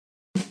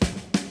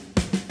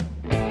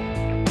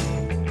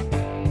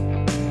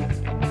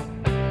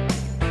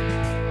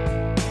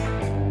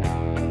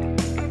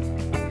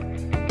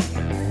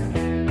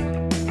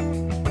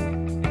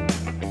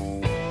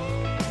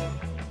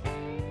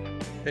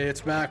Hey,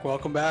 it's Mac.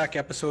 Welcome back.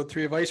 Episode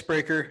 3 of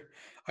Icebreaker.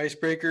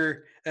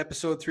 Icebreaker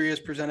episode 3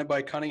 is presented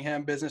by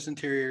Cunningham Business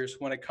Interiors.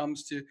 When it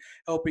comes to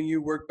helping you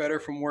work better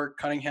from work,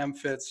 Cunningham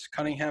fits.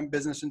 Cunningham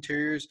Business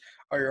Interiors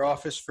are your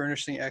office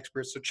furnishing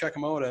experts. So check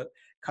them out at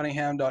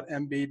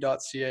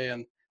cunningham.mb.ca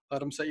and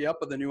let them set you up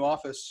with a new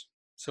office.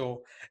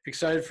 So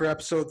excited for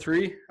episode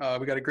 3.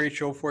 We got a great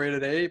show for you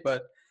today,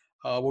 but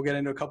we'll get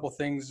into a couple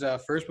things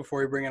first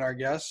before we bring in our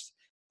guest.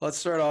 Let's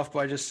start off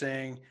by just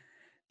saying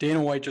Dana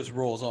White just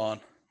rolls on.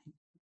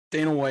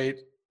 Dana White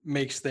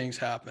makes things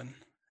happen.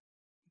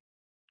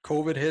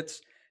 COVID hits,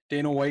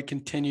 Dana White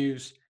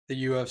continues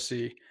the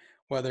UFC,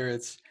 whether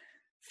it's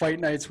fight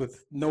nights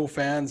with no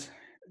fans.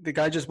 The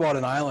guy just bought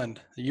an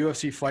island, the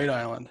UFC Fight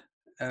Island.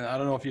 And I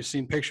don't know if you've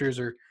seen pictures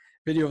or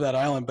video of that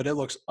island, but it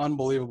looks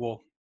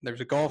unbelievable.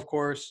 There's a golf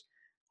course,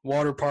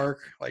 water park,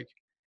 like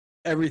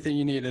everything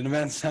you need. An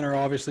event center,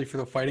 obviously, for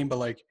the fighting, but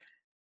like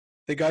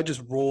the guy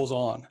just rolls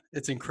on.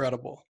 It's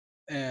incredible.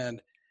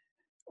 And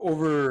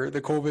over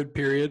the COVID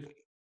period,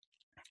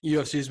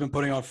 UFC has been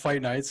putting on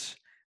fight nights,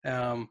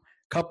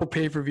 couple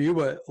pay-per-view,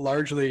 but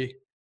largely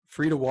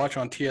free to watch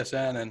on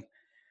TSN. And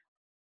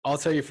I'll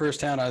tell you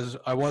firsthand,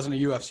 I wasn't a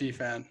UFC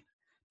fan,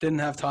 didn't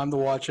have time to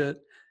watch it,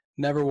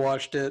 never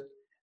watched it.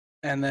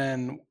 And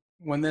then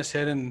when this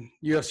hit and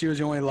UFC was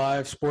the only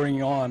live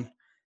sporting on,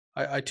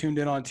 I tuned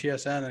in on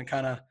TSN and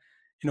kind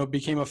of,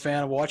 became a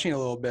fan of watching a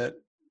little bit.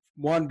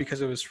 One,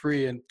 because it was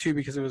free, and two,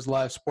 because it was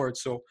live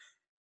sports. So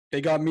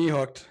they got me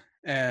hooked.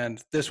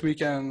 And this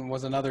weekend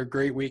was another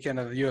great weekend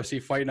of UFC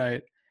Fight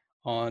Night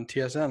on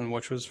TSN,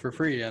 which was for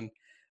free. And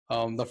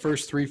the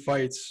first 3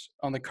 fights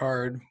on the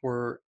card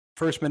were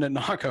first-minute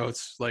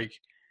knockouts, like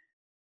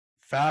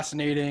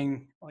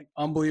fascinating, like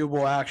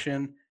unbelievable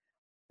action.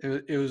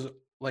 It was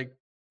like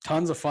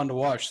tons of fun to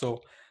watch.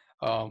 So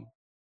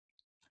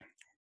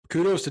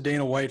kudos to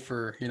Dana White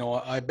for,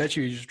 I bet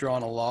you he's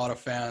drawn a lot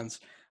of fans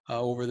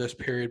over this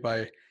period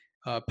by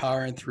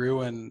powering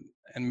through and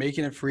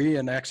making it free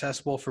and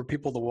accessible for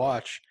people to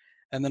watch.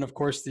 And then, of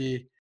course,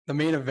 the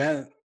main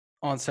event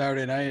on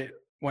Saturday night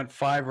went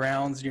 5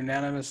 rounds,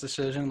 unanimous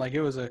decision. Like it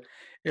was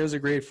a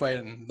great fight.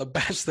 And the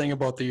best thing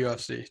about the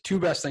UFC, 2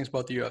 best things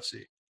about the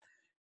UFC,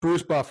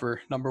 Bruce Buffer,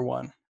 number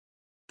 1.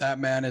 That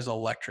man is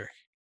electric.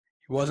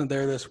 He wasn't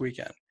there this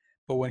weekend,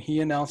 but when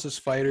he announces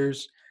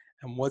fighters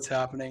and what's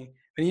happening,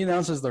 when he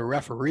announces the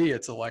referee,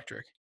 it's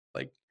electric.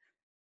 Like,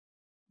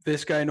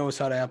 this guy knows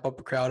how to amp up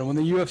a crowd. And when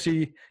the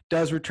UFC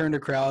does return to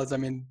crowds, I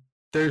mean,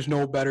 there's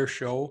no better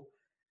show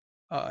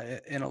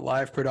in a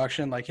live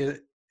production. Like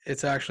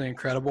it's actually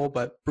incredible.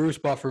 But Bruce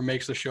Buffer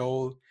makes the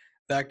show.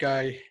 That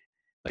guy,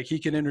 like he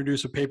can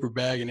introduce a paper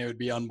bag and it would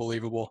be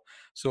unbelievable.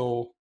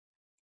 So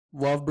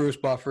love Bruce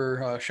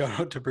Buffer.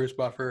 Shout out to Bruce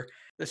Buffer.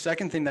 The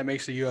second thing that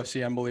makes the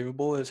UFC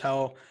unbelievable is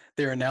how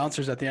their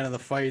announcers at the end of the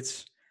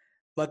fights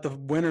let the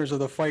winners of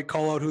the fight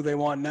call out who they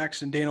want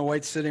next. And Dana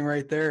White's sitting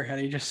right there and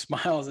he just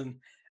smiles and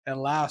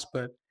laughs.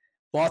 But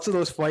lots of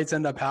those fights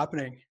end up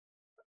happening.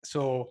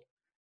 So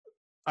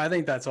I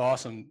think that's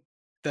awesome.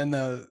 Then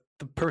the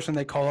person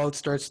they call out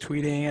starts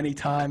tweeting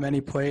anytime,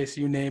 any place,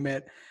 you name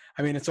it.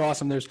 I mean, it's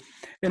awesome. There's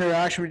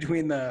interaction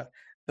between the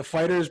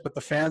fighters, but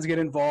the fans get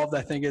involved.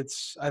 I think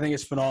it's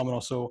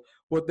phenomenal. So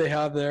what they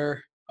have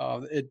there,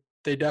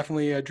 they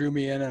definitely drew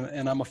me in,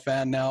 and I'm a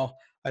fan now.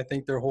 I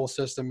think their whole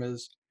system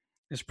is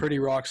pretty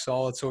rock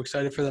solid. So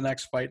excited for the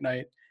next fight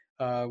night,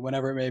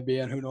 whenever it may be,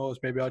 and who knows,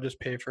 maybe I'll just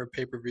pay for a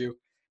pay-per-view.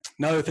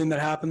 Another thing that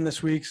happened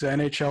this week is the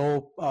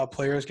NHL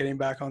players getting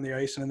back on the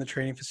ice and in the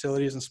training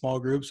facilities in small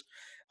groups.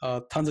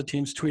 Tons of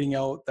teams tweeting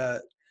out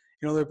that,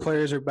 their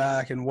players are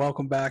back and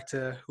welcome back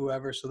to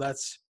whoever. So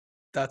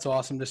that's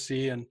awesome to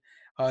see. And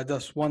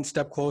just one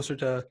step closer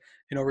to,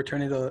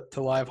 returning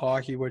to live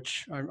hockey,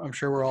 which I'm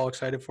sure we're all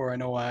excited for. I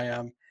know I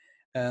am.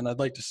 And I'd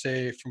like to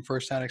say from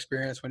firsthand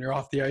experience, when you're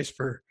off the ice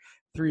for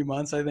 3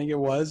 months, I think it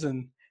was,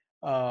 and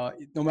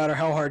no matter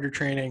how hard you're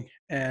training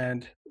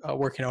and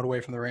working out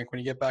away from the rink, when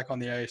you get back on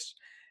the ice,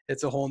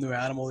 it's a whole new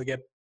animal to get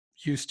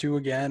used to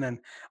again. And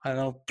I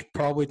know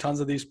probably tons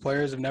of these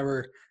players have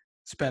never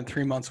spent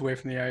 3 months away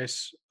from the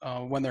ice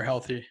when they're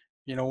healthy.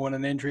 When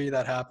an injury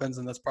that happens,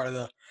 and that's part of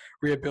the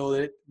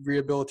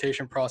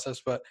rehabilitation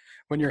process. But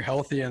when you're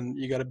healthy and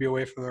you got to be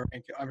away from the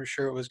rink, I'm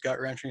sure it was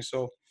gut-wrenching.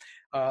 So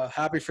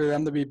happy for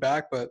them to be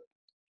back, but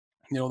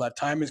that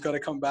time has got to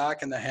come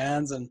back in the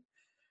hands. And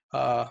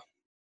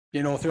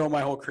throughout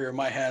my whole career,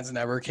 my hands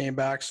never came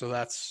back, so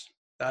that's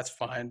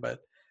fine. But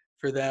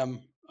for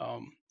them,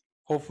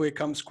 hopefully it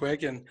comes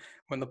quick. And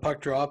when the puck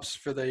drops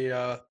for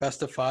the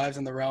best of 5s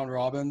and the round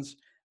robins,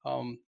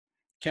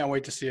 can't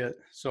wait to see it.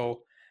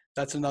 So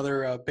that's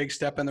another big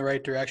step in the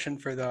right direction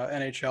for the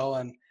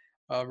NHL, and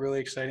really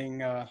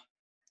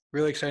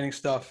exciting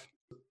stuff.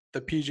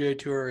 The PGA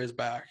Tour is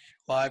back,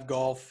 live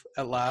golf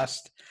at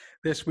last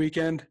this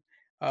weekend.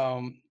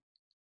 The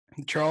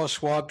Charles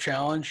Schwab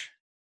Challenge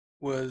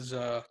was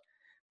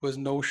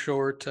no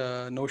short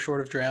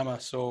of drama.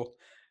 So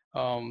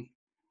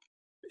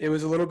it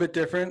was a little bit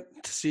different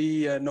to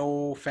see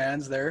no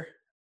fans there.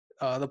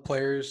 The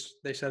players,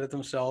 they said it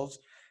themselves,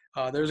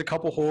 There's a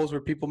couple holes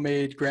where people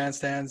made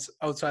grandstands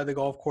outside the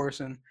golf course,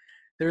 and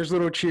there's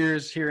little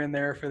cheers here and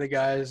there for the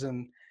guys,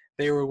 and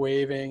they were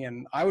waving,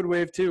 and I would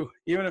wave too.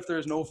 Even if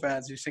there's no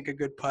fans, you sink a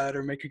good putt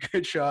or make a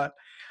good shot,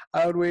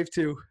 I would wave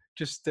too.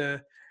 Just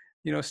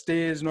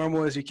stay as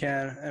normal as you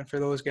can. And for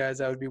those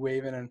guys, I would be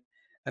waving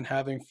and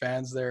having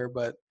fans there.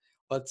 But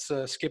let's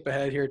skip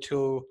ahead here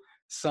to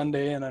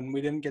Sunday, and then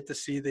we didn't get to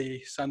see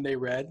the Sunday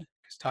red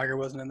because Tiger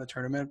wasn't in the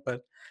tournament,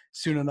 but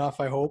soon enough,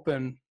 I hope,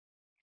 and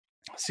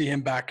see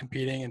him back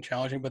competing and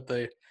challenging. But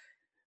the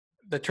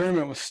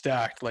tournament was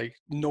stacked, like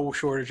no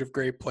shortage of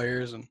great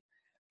players, and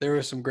there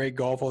was some great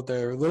golf out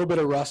there. A little bit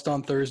of rust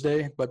on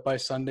Thursday, but by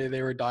Sunday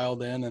they were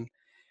dialed in,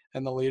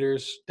 and the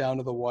leaders down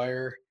to the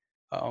wire.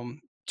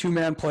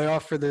 2-man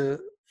playoff for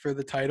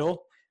the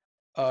title.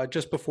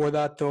 Just before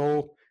that,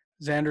 though,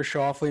 Xander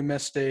Schauffele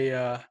missed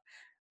a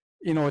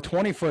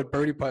 20-foot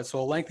birdie putt,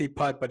 so a lengthy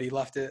putt, but he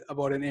left it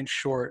about an inch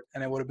short,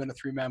 and it would have been a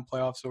 3-man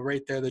playoff. So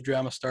right there, the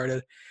drama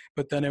started.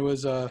 But then it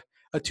was a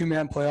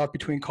 2-man playoff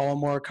between Colin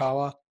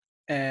Morikawa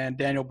and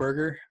Daniel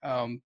Berger.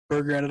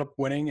 Berger ended up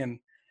winning, and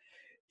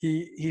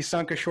he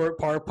sunk a short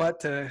par putt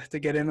to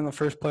get in the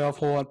first playoff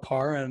hole at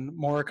par, and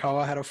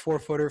Morikawa had a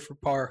 4-footer for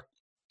par.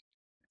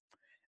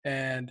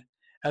 And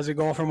as a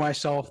golfer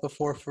myself, the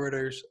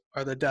 4-footers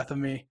are the death of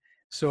me.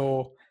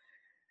 So,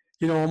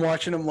 I'm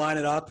watching him line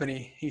it up, and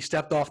he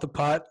stepped off the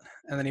putt,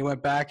 and then he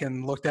went back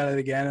and looked at it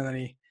again, and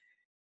then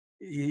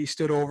he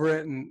stood over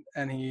it,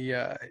 and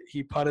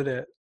he putted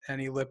it,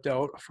 and he lipped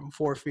out from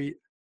 4 feet.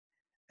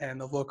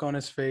 And the look on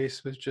his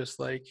face was just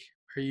like,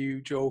 are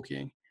you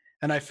joking?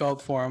 And I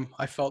felt for him.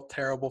 I felt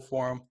terrible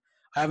for him.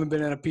 I haven't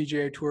been in a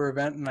PGA Tour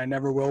event, and I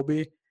never will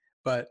be.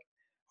 But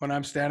when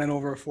I'm standing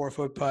over a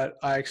 4-foot putt,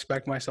 I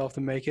expect myself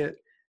to make it.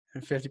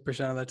 And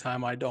 50% of the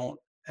time, I don't.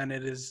 And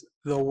it is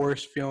the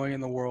worst feeling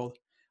in the world.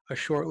 A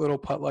short little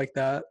putt like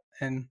that,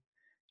 and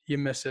you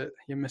miss it.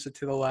 You miss it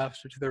to the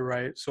left or to the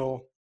right.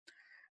 So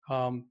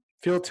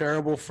feel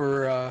terrible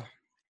for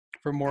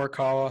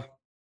Morikawa.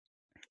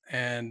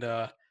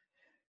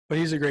 But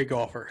he's a great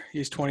golfer.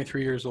 He's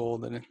 23 years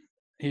old, and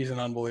he's an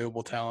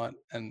unbelievable talent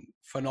and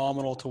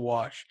phenomenal to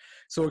watch.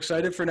 So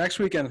excited for next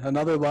weekend,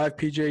 another live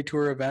PGA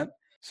Tour event.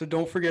 So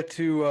don't forget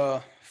to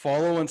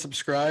follow and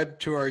subscribe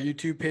to our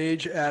YouTube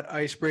page at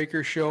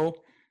Icebreaker Show.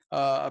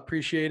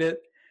 Appreciate it.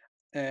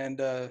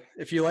 And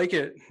if you like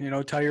it,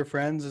 tell your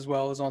friends, as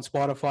well as on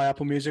Spotify,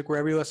 Apple Music,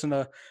 wherever you listen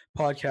to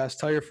podcasts.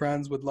 Tell your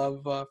friends. Would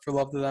love for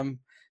love to them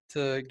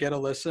to get a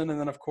listen. And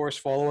then, of course,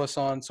 follow us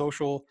on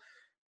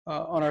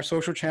on our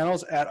social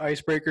channels at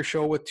Icebreaker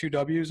Show with 2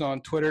 W's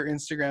on Twitter,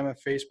 Instagram, and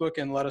Facebook,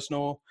 and let us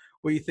know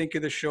what you think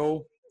of the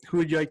show. Who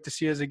would you like to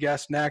see as a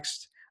guest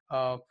next?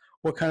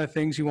 What kind of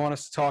things you want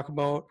us to talk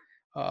about?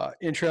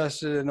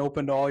 Interested and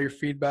open to all your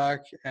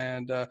feedback,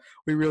 and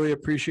we really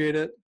appreciate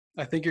it.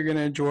 I think you're going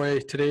to enjoy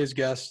today's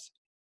guest,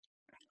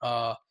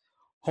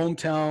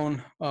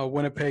 hometown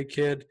Winnipeg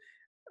kid,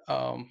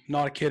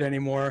 not a kid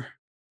anymore,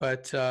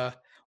 but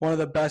one of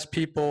the best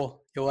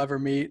people you'll ever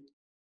meet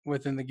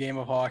within the game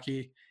of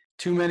hockey.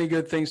 Too many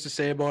good things to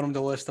say about him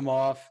to list them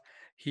off.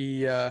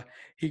 He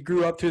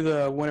grew up through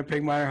the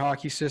Winnipeg minor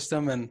hockey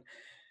system and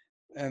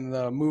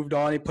moved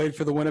on. He played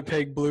for the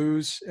Winnipeg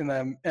Blues in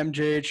the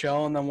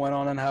MJHL, and then went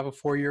on and have a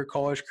 4-year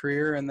college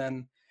career, and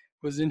then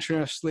was,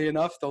 interestingly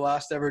enough, the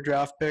last ever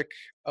draft pick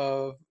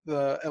of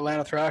the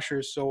Atlanta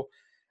Thrashers. So,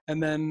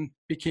 and then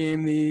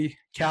became the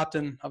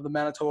captain of the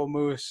Manitoba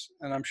Moose.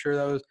 And I'm sure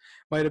that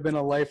might have been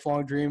a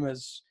lifelong dream,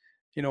 as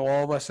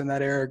all of us in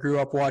that era grew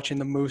up watching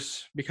the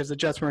Moose, because the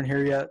Jets weren't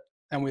here yet,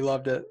 and we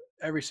loved it,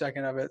 every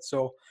second of it.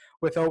 So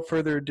without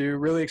further ado,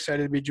 really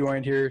excited to be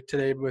joined here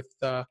today with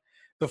the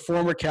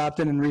former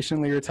captain and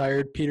recently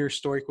retired Peter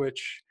Stojkovic.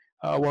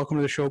 Welcome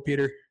to the show,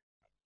 Peter.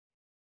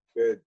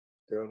 Good.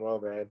 Doing well,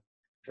 man.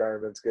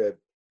 Retirement's good.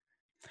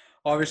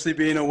 Obviously,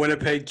 being a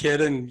Winnipeg kid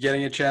and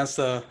getting a chance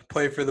to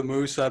play for the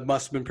Moose, that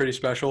must have been pretty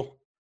special.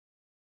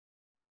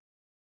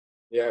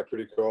 Yeah,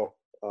 pretty cool.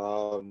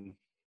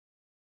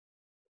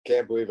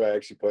 Can't believe I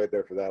actually played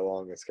there for that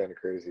long. It's kind of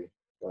crazy.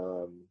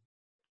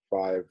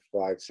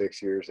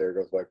 6 years there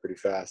goes by pretty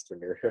fast when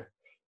you're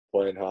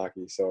playing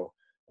hockey. So,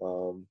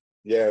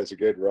 yeah, it was a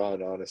good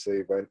run,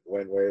 honestly. Went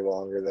way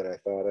longer than I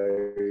thought I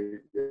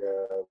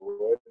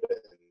would.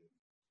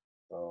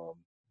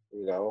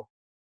 And,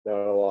 not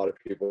a lot of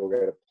people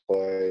get to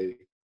play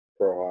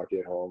pro hockey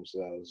at home, so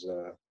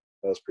that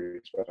was pretty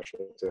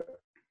special too.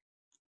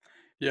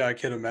 Yeah, I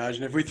can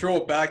imagine. If we throw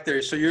it back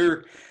there, so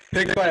you're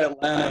picked by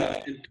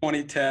Atlanta in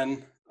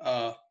 2010,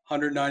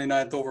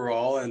 199th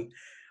overall, and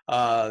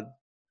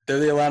they're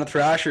the Atlanta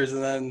Thrashers.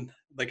 And then,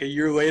 like a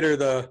year later,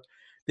 the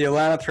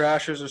Atlanta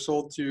Thrashers are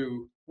sold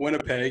to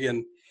Winnipeg,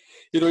 and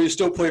you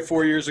still play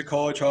 4 years of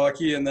college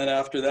hockey, and then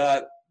after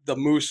that, the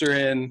Moose are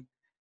in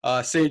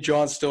St.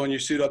 John's still, and you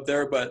suit up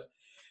there. But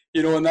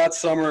in that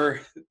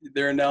summer,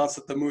 they're announced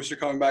that the Moose are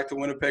coming back to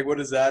Winnipeg. What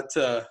does that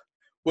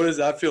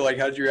feel like?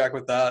 How did you react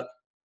with that?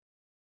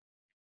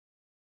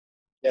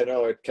 Yeah,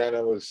 no, it kind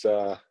of was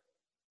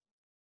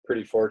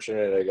pretty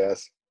fortunate, I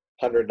guess.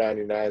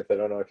 199th. I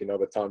don't know if you know,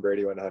 but Tom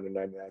Brady went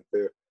 199th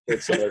too.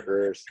 with similar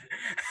careers.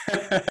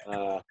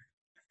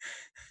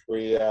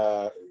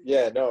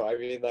 Yeah, no, I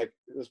mean, like,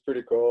 it was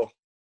pretty cool.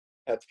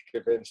 Had to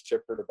convince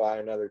Chipper to buy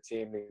another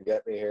team to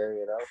get me here,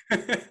 you know.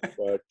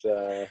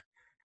 But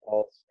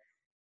also,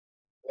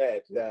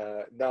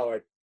 no,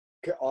 I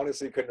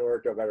honestly couldn't have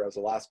worked out better. I was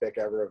the last pick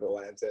ever of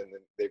Atlanta, and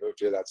then they moved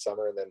here that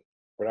summer. And then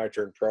when I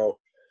turned pro,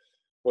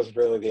 wasn't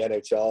really the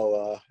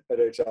NHL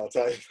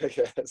type, I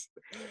guess.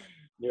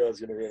 Knew I was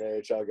going to be an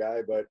NHL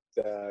guy, but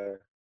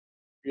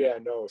yeah,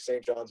 no,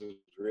 St. John's was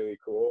really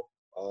cool.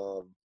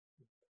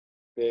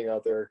 Being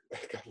out there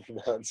a couple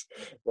months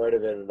might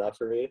have been enough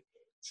for me.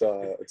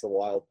 So it's a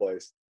wild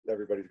place.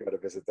 Everybody's got to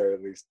visit there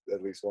at least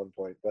one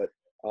point. But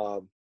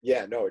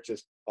yeah, no, it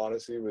just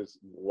honestly was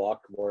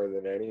luck more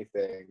than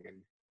anything, and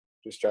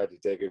just tried to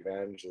take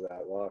advantage of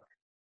that luck.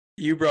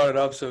 You brought it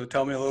up, so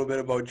tell me a little bit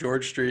about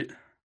George Street.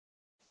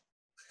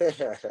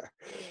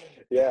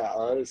 Yeah,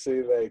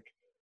 honestly, like,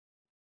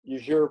 you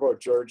hear about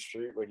George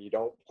Street when you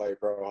don't play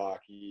pro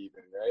hockey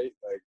even, right?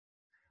 Like,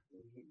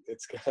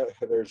 it's kind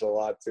of, there's a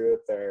lot to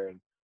it there. And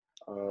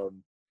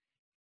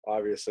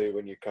obviously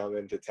when you come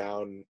into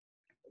town,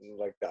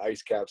 like, the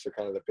Ice Caps are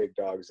kind of the big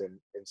dogs in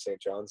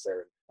St. John's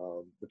there.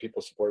 The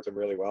people support them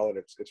really well, and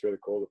it's really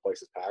cool. The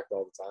place is packed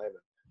all the time.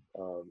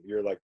 And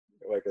you're like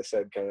I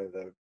said, kind of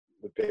the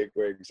big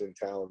wigs in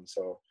town.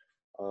 So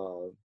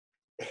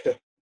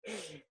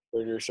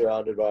when you're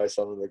surrounded by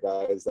some of the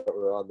guys that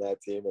were on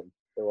that team, and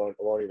I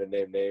won't even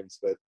name names,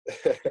 but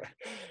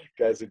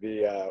guys would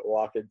be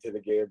walking to the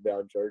game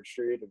down George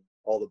Street, and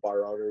all the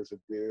bar owners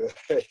would be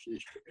like,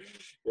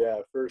 yeah,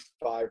 first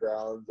 5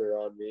 rounds are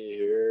on me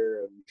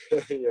here,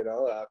 and you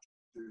know, after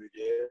the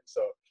game.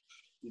 So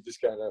you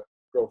just kind of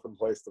go from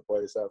place to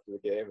place after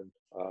the game, and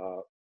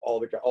all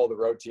the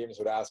road teams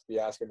would be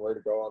asking where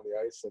to go on the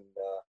ice, and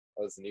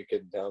I was the new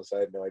kid in town, so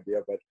I had no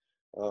idea. But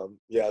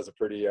yeah, it was a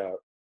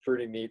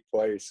pretty neat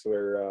place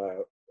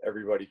where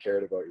everybody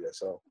cared about you.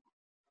 So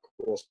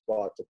cool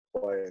spot to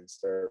play and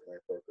start my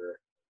pro career.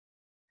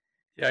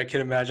 Yeah, I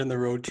can imagine the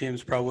road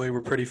teams probably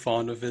were pretty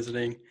fond of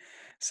visiting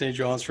St.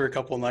 John's for a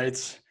couple of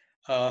nights,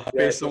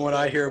 based on what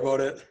I hear about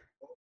it.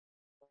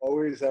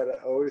 Always had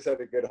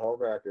a good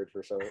home record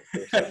for some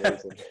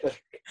reason.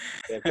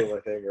 Can't put my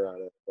finger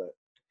on it, but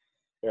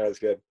yeah, it was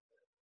good.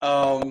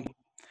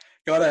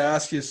 Gotta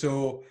ask you,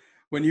 so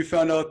when you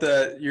found out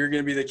that you're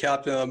going to be the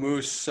captain of the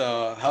Moose,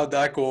 how'd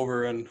that go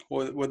over, and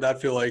what would that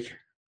feel like?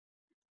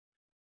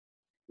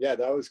 Yeah,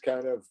 that was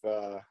kind of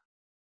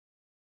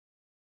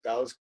that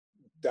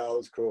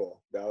was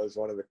cool. That was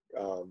one of the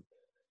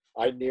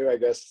I knew, I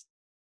guess,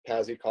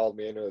 Pazzi called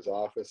me into his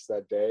office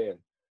that day and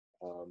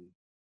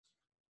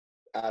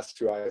asked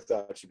who I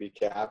thought should be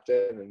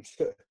captain,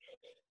 and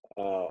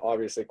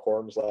obviously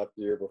Corms left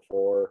the year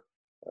before.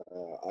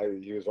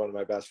 He was one of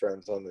my best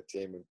friends on the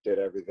team, and did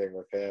everything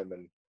with him,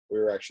 and we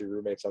were actually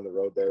roommates on the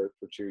road there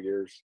for 2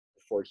 years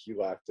before he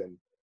left. And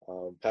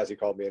Pazzi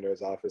called me into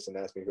his office and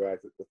asked me who I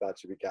thought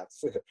should be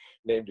captain.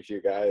 Named a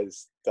few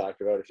guys,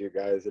 talked about a few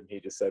guys, and he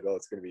just said, "Well,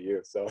 it's going to be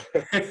you." So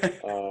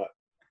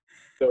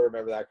still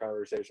remember that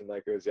conversation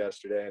like it was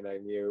yesterday, and I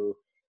knew,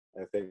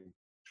 I think,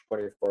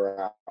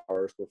 24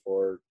 hours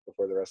before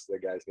the rest of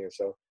the guys knew.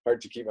 So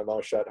hard to keep my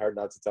mouth shut, hard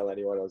not to tell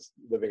anyone. I was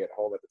living at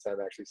home at the time,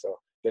 actually, so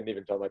didn't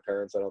even tell my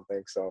parents, I don't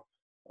think. So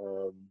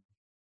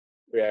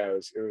yeah,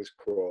 it was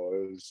cool.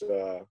 It was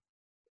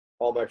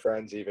all my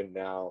friends, even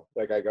now,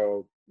 like, I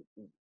go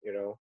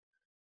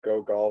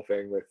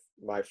golfing with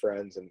my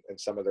friends and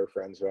some of their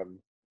friends who I'm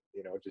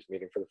just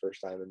meeting for the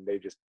first time, and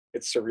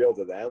it's surreal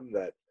to them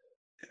that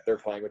they're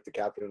playing with the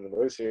captain of the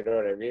Moose, you know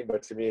what I mean?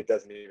 But to me, it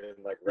doesn't even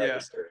like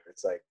register. Yeah.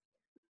 It's like,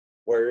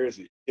 where is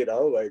he?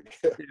 Like,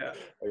 yeah.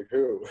 Like,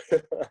 who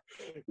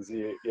is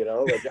he?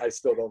 Like, I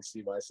still don't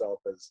see myself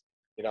as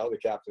the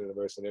captain of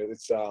the Moose, and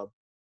it's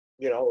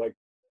like,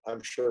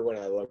 I'm sure when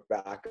I look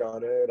back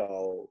on it,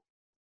 I'll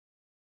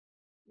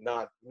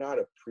not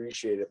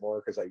appreciate it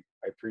more, because I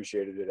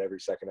appreciated it every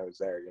second I was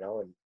there,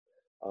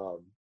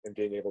 and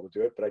being able to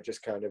do it. But I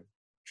just kind of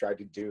tried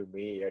to do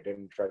me. I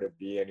didn't try to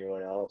be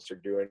anyone else or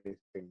do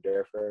anything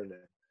different,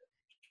 and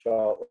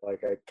felt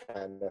like I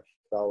kind of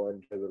fell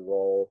into the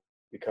role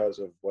because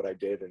of what I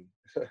did, and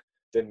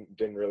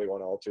didn't really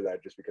want to alter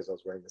that just because I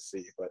was wearing the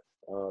C. But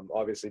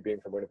obviously, being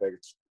from Winnipeg,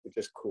 it's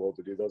just cool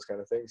to do those kind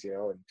of things,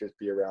 and just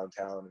be around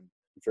town and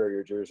throw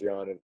your jersey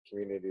on at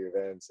community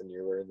events, and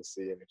you're wearing the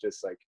C, and it's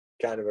just like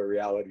kind of a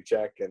reality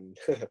check, and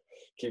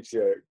keeps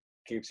you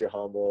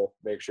humble,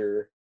 makes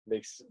you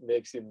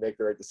make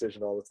the right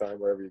decision all the time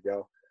wherever you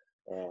go.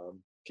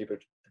 Keep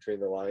it between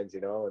the lines,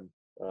 and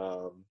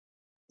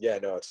yeah,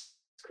 no, it's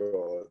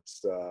cool.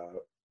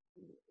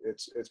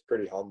 It's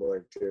pretty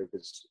humbling too,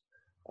 because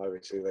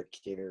obviously, like,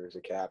 Keener is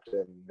a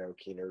captain, know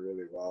Keener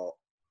really well,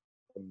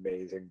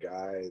 amazing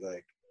guy.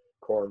 Like,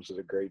 Corms was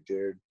a great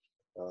dude.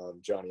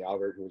 Johnny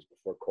Albert, who was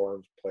before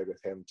Corms, played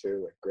with him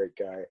too, like, great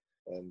guy.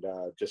 And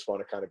just want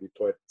to kind of be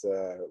put,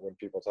 when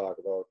people talk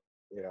about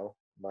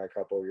my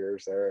couple of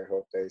years there, I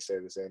hope they say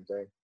the same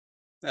thing.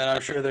 And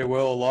I'm sure they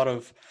will. A lot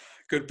of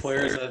good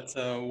players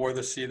that wore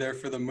the C there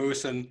for the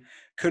Moose. And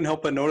couldn't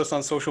help but notice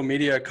on social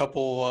media a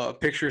couple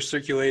pictures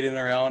circulating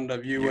around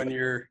of you when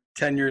you're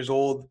 10 years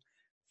old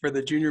for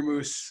the Junior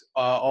Moose,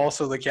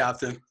 also the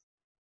captain.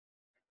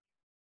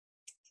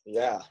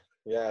 Yeah.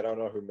 Yeah, I don't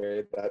know who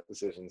made that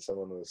decision.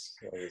 Someone was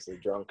obviously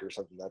drunk or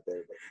something that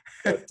day.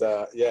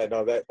 But yeah,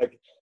 no, that, like,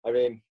 I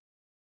mean,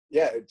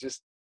 yeah, it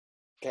just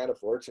kind of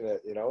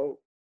fortunate, you know.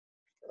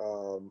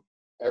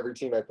 Every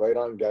team I played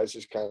on, guys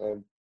just kind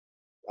of,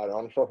 I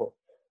don't know.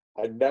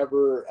 I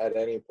never at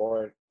any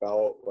point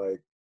felt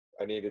like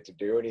I needed to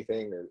do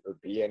anything or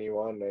be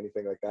anyone,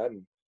 anything like that.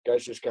 And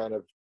guys just kind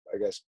of, I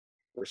guess,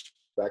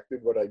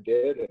 respected what I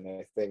did. And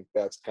I think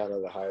that's kind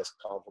of the highest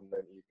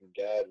compliment you can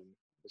get. And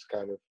it's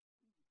kind of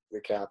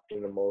the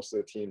captain of most of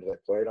the teams I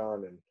played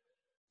on. And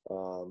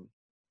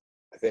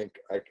I think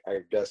I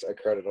guess I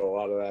credit a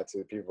lot of that to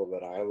the people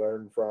that I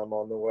learned from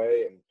on the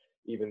way, and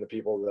even the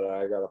people that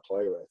I got to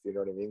play with. You know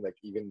what I mean? Like,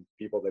 even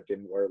people that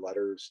didn't wear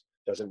letters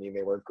doesn't mean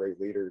they weren't great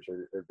leaders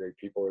or great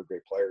people or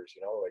great players.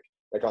 You know,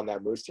 like on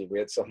that Moose team, we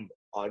had some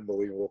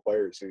unbelievable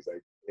players who's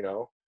like, you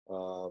know.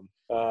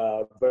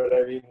 But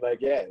I mean, like,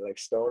 yeah, like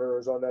Stoner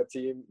was on that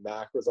team,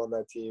 Mac was on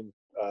that team,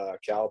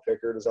 Cal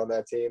Pickard was on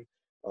that team.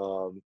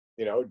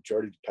 You know,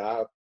 Jordy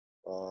DePape,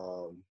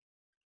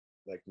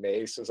 like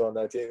Mace was on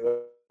that team.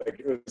 Like,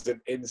 it was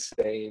an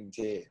insane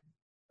team.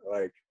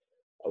 Like,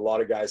 a lot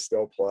of guys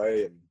still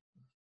play and,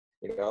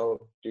 you know,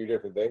 do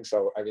different things.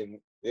 So, I mean,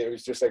 it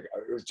was just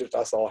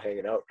us all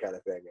hanging out kind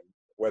of thing. And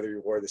whether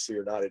you wore the C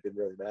or not, it didn't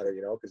really matter,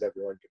 you know, because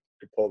everyone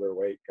could pull their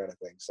weight kind of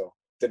thing. So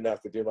didn't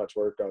have to do much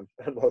work on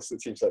most of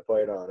the teams I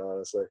played on,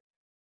 honestly.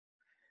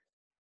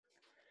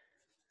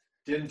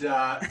 Didn't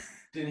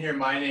hear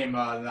my name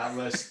on that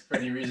list for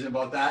any reason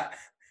about that?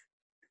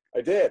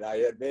 I did. I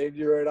had named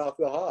you right off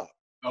the hop.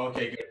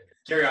 Okay, good.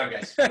 Carry on,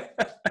 guys.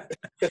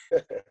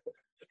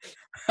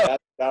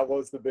 That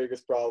was the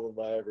biggest problem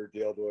I ever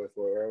dealt with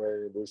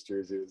wearing a Moose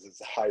jersey. Was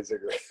it's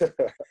Heisiger.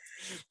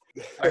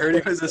 I heard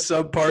he was a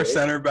subpar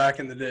center back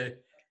in the day.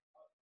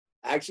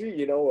 Actually,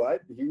 you know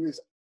what? He was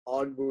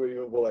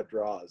unbelievable at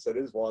draws. That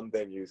is one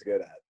thing he was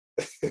good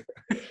at.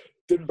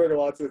 Didn't bring a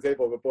lot to the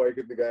table, but boy,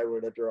 could the guy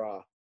win a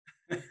draw.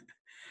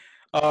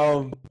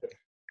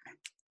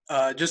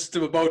 Just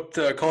about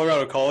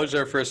Colorado College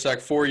there for a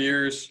sec. 4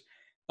 years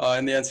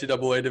in the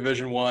NCAA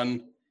Division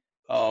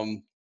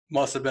I.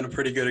 Must have been a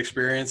pretty good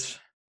experience.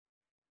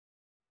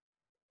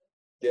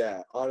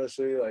 Yeah,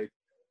 honestly, like,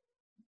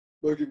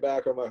 looking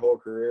back on my whole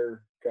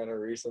career kind of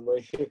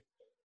recently,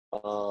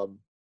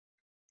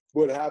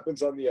 what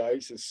happens on the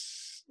ice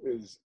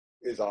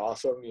is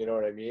awesome. You know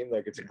what I mean?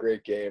 Like, it's a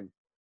great game.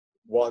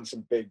 Won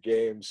some big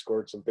games,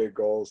 scored some big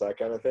goals, that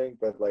kind of thing.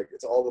 But, like,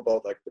 it's all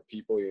about, like, the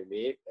people you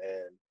meet.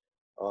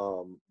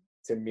 And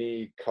to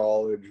me,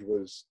 college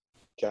was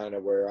kind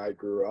of where I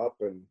grew up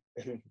and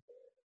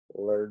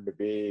learned to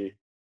be,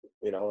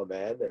 you know, a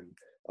man. And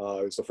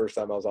it was the first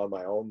time I was on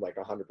my own, like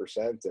 100%.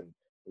 And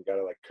you got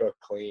to, like, cook,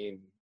 clean,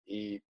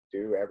 eat,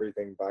 do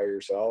everything by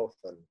yourself.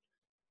 And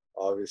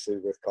obviously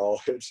with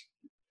college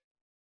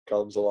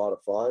comes a lot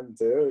of fun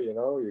too. You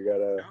know, you got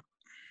to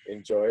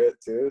enjoy it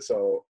too.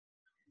 So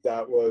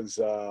that was,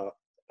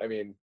 I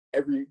mean,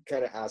 every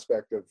kind of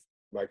aspect of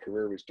my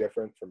career was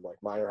different, from like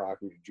minor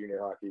hockey to junior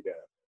hockey to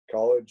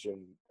college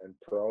and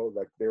pro.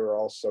 Like, they were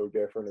all so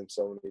different in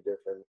so many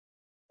different,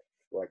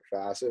 like,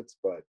 facets.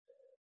 But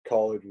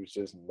college was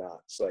just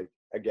nuts. Like,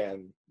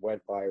 again,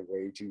 went by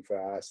way too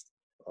fast.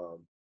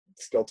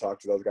 Still talk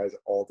to those guys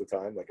all the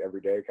time, like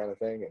every day kind of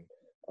thing. And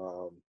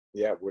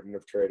yeah, wouldn't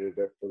have traded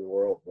it for the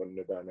world. Wouldn't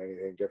have done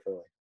anything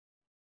differently.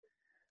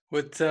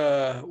 What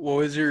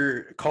was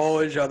your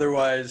college?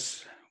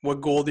 Otherwise, what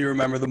goal do you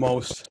remember the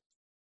most?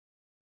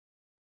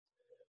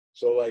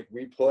 So, like,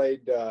 we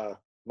played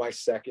my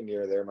second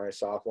year there, my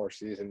sophomore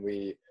season.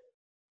 We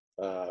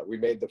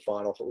made the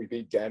final. We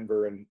beat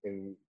Denver in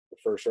the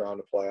first round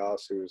of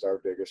playoffs, who was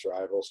our biggest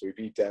rival. So we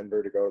beat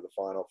Denver to go to the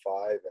Final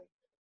Five. And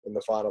in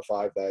the Final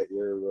Five that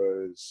year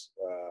was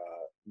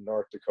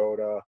North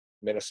Dakota,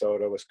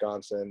 Minnesota,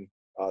 Wisconsin,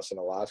 us, and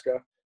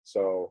Alaska.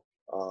 So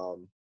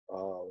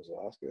was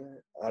Alaska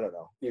there? I don't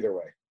know. Either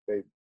way,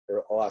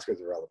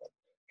 Alaska's irrelevant.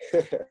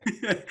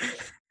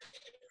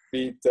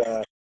 Beat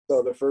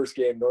so the first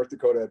game, North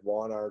Dakota had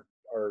won our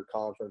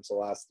conference the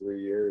last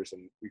 3 years,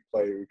 and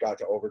we got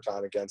to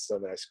overtime against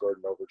them, and I scored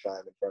in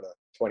overtime in front of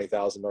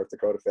 20,000 North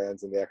Dakota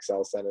fans in the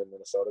XL Center in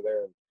Minnesota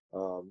there.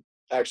 And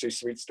actually,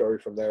 sweet story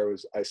from there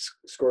was I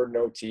scored an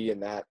OT,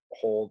 and that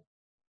whole,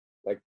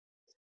 like,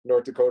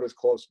 North Dakota's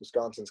close,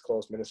 Wisconsin's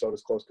close,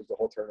 Minnesota's close, because the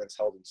whole tournament's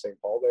held in St.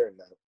 Paul there in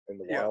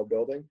the Wild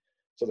building.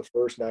 So the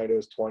first night it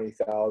was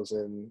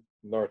 20,000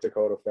 North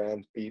Dakota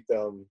fans, beat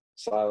them,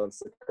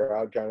 silenced the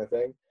crowd kind of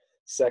thing.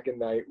 Second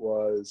night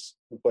was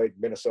we played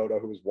Minnesota,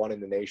 who was one in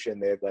the nation.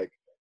 They had, like,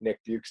 Nick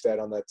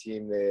Bukestad on that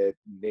team. They had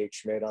Nate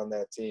Schmidt on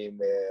that team.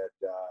 They had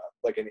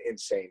like an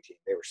insane team.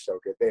 They were so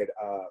good. They had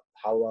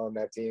Howell on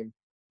that team.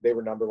 They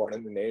were number one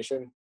in the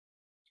nation.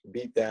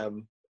 Beat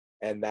them,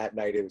 and that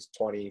night it was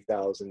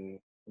 20,000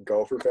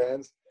 Gopher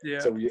fans. Yeah.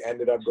 So we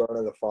ended up going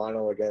to the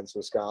final against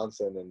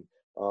Wisconsin, and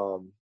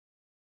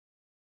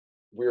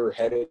we were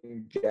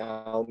heading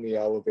down the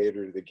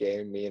elevator to the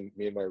game, me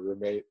and my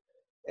roommate,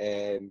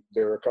 and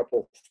there were a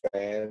couple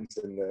fans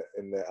in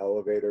the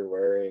elevator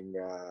wearing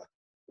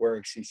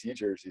CC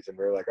jerseys, and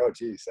we were like, oh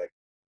geez, like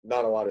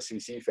not a lot of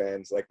CC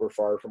fans, like we're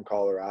far from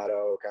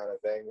Colorado kind of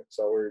thing.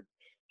 So we're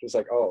just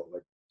like, oh,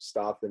 like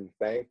stopped and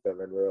thanked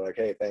them, and we were like,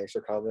 hey, thanks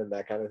for coming,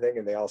 that kind of thing.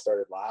 And they all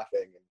started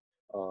laughing,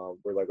 and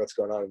we're like, what's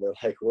going on? And they're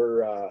like,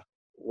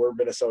 we're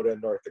Minnesota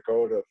and North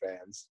Dakota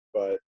fans,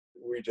 but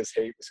we just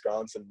hate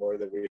Wisconsin more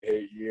than we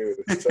hate you.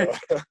 So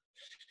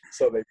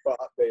so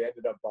they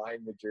ended up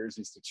buying the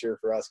jerseys to cheer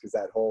for us, because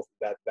that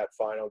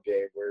final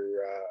game where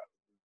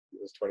it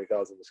was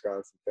 20,000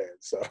 Wisconsin fans.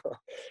 So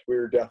we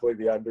were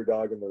definitely the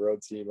underdog in the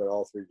road team in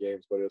all 3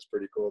 games, but it was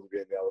pretty cool to be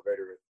in the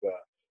elevator with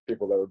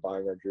people that were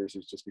buying our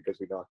jerseys just because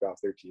we knocked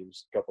off their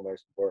teams a couple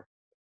nights before.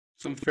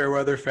 Some fair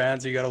weather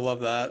fans, you got to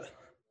love that.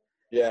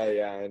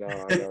 Yeah, I know,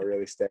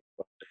 really stand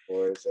up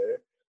for the boys, eh?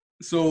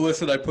 So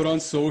listen, I put on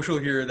social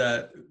here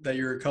that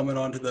you're coming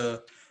onto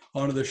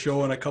the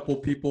show, and a couple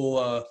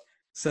people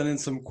sent in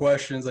some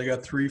questions. I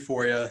got 3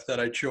 for you that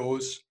I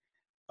chose.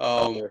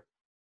 Sure.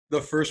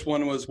 The first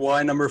one was,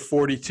 why number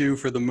 42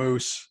 for the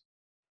Moose?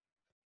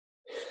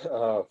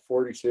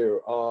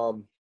 42.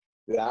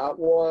 That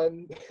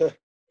one, that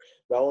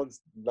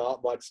one's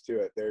not much to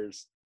it.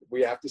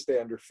 We have to stay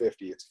under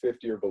 50. It's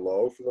 50 or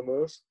below for the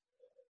Moose.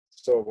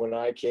 So when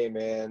I came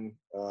in,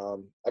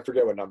 I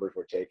forget what numbers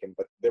were taken,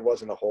 but there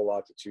wasn't a whole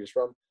lot to choose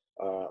from.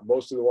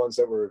 Most of the ones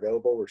that were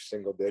available were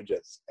single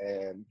digits,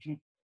 and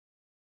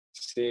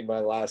seeing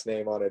my last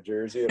name on a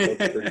jersey, it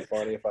looks pretty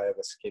funny if I have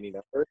a skinny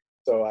number.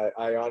 So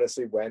I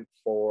honestly went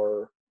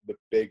for the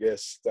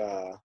biggest,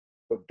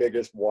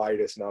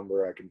 widest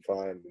number I can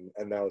find,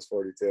 and that was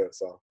 42.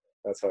 So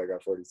that's how I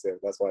got 42.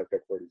 That's why I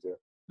picked 42.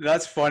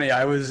 That's funny.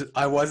 I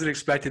wasn't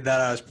expecting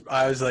that.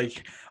 I was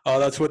like, oh,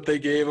 that's what they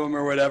gave him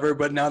or whatever.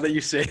 But now that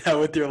you say that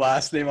with your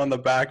last name on the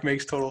back,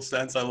 makes total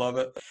sense. I love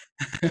it.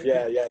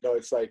 Yeah. No,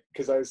 it's like,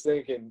 because I was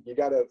thinking, you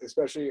gotta,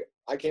 especially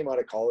I came out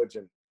of college,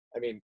 and I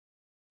mean,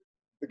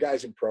 the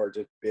guys in pro are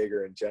just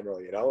bigger in general,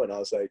 and I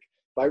was like,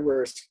 if I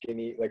wear a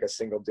skinny, like a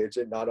single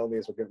digit, not only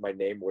is my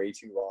name way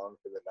too long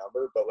for the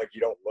number, but like you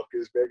don't look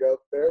as big out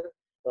there.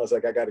 I was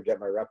like, I got to get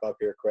my rep up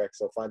here quick,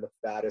 so find the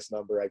fattest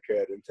number I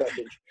could, and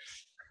like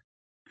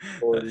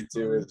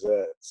 42 is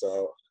it.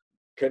 So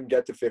couldn't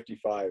get to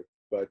 55,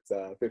 but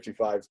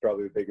 55 is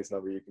probably the biggest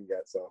number you can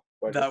get. So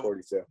went to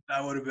 42.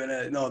 That would have been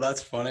it. No,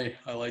 that's funny.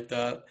 I like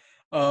that.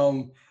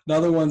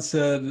 Another one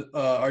said,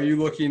 are you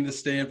looking to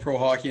stay in pro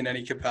hockey in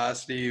any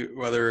capacity,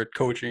 whether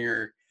coaching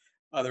or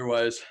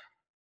otherwise?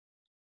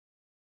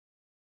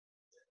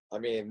 I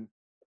mean,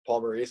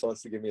 Paul Maurice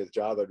wants to give me his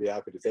job, I'd be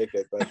happy to take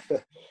it. But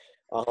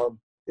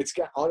it's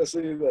got,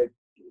 honestly,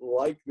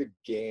 like the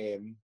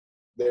game,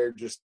 there are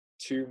just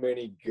too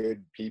many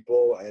good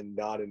people and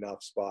not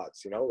enough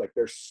spots, Like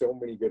there's so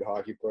many good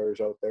hockey players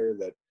out there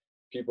that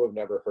people have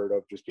never heard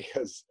of, just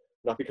because,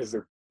 not because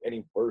they're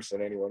any worse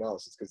than anyone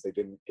else. It's because they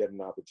didn't get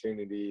an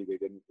opportunity. They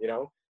didn't,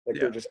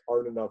 there just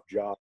aren't enough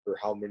jobs for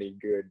how many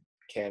good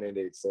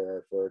candidates there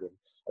are for it. And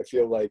I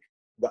feel like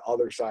the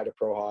other side of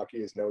pro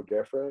hockey is no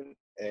different.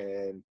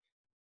 And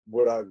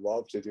would I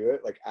love to do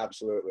it? Like,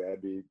 absolutely.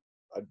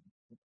 I'd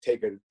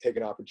take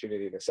an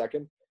opportunity in a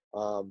second.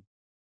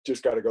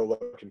 Just got to go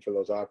looking for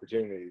those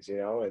opportunities,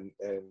 and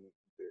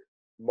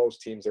most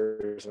teams,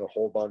 there isn't a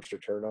whole bunch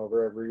of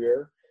turnover every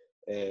year,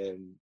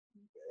 and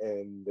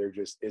there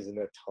just isn't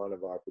a ton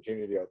of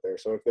opportunity out there.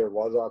 So if there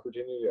was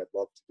opportunity, I'd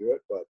love to do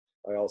it, but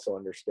I also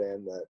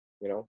understand that,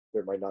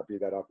 there might not be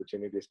that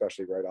opportunity,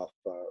 especially right off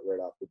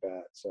the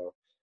bat. So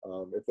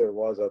if there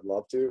was, I'd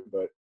love to,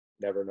 but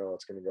never know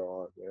what's going to go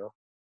on,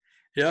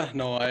 Yeah,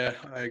 no, I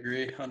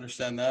agree.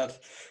 Understand that.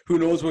 Who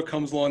knows what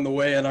comes along the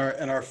way? And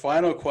our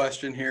final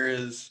question here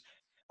is,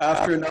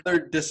 after another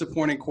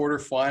disappointing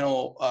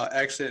quarterfinal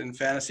exit in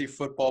fantasy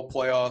football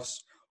playoffs,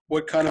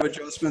 what kind of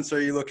adjustments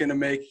are you looking to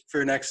make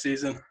for next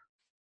season?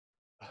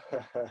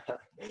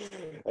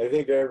 I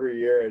think every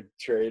year I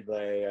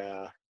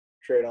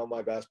trade all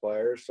my best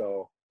players.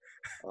 So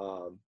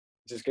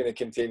just going to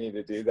continue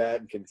to do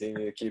that and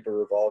continue to keep a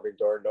revolving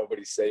door.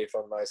 Nobody's safe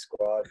on my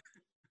squad.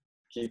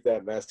 Keep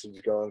that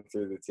message going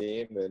through the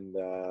team, and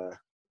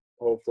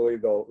hopefully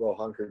they'll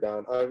hunker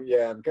down.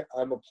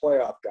 I'm a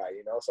playoff guy,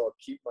 so I'll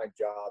keep my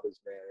job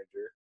as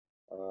manager.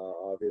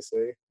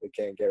 Obviously, they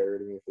can't get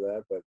rid of me for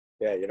that, but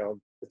yeah,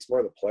 it's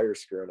more the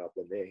players screwing up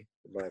than me,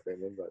 in my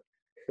opinion.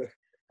 But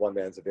one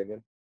man's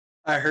opinion.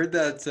 I heard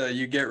that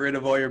you get rid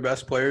of all your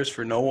best players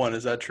for no one.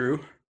 Is that true?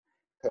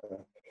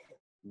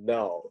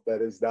 No,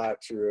 that is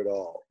not true at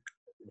all.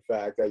 In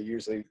fact, I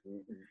usually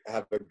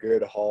have a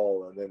good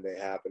haul, and then they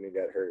happen to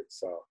get hurt.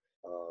 So,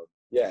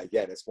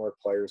 again, it's more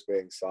players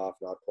being soft,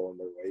 not pulling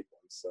their weight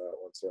once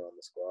they're on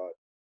the squad.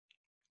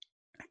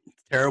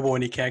 It's terrible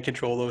when you can't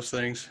control those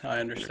things. I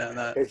understand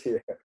that.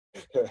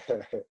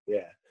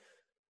 Yeah.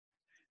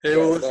 Hey,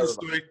 well, listen,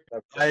 Stoic,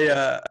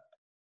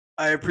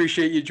 I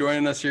appreciate you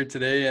joining us here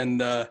today,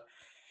 and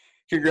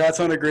congrats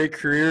on a great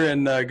career,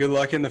 and good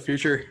luck in the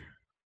future.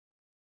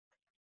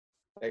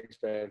 Thanks,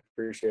 man.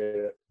 Appreciate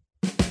it.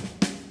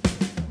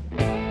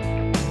 Bye.